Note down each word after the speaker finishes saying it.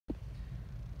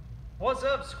What's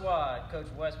up, squad? Coach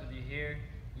West with you here.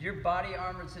 Your body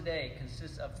armor today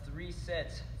consists of 3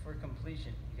 sets for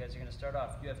completion. You guys are going to start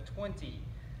off. You have 20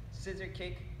 scissor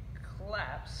kick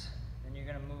claps. Then you're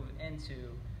going to move into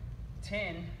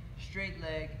 10 straight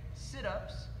leg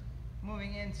sit-ups.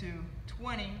 Moving into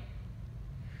 20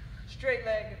 straight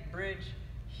leg bridge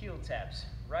heel taps.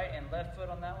 Right and left foot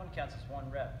on that one counts as 1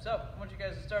 rep. So I want you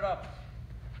guys to start off.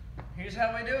 Here's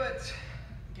how we do it.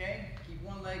 Okay, keep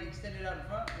one leg extended out in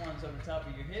front, one's over top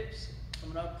of your hips.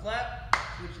 Coming up, clap,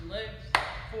 switching legs,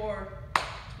 4,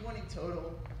 20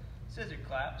 total scissor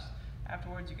claps.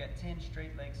 Afterwards, you got 10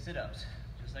 straight leg sit-ups,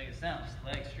 just like it sounds.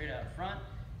 Legs straight out in front,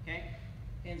 okay?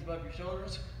 Hands above your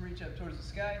shoulders, reach up towards the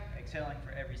sky, exhaling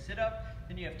for every sit-up.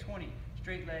 Then you have 20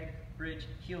 straight leg bridge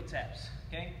heel taps,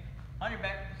 okay? On your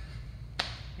back,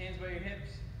 hands by your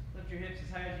hips, lift your hips as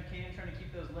high as you can, trying to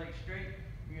keep those legs straight.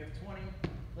 You have 20.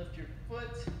 Lift your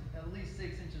foot at least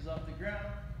 6 inches off the ground.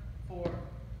 4,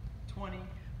 20,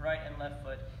 right and left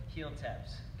foot heel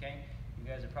taps, okay? You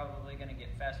guys are probably gonna get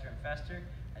faster and faster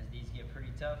as these get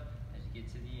pretty tough as you get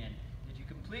to the end. Did you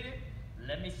complete it?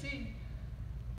 Let me see.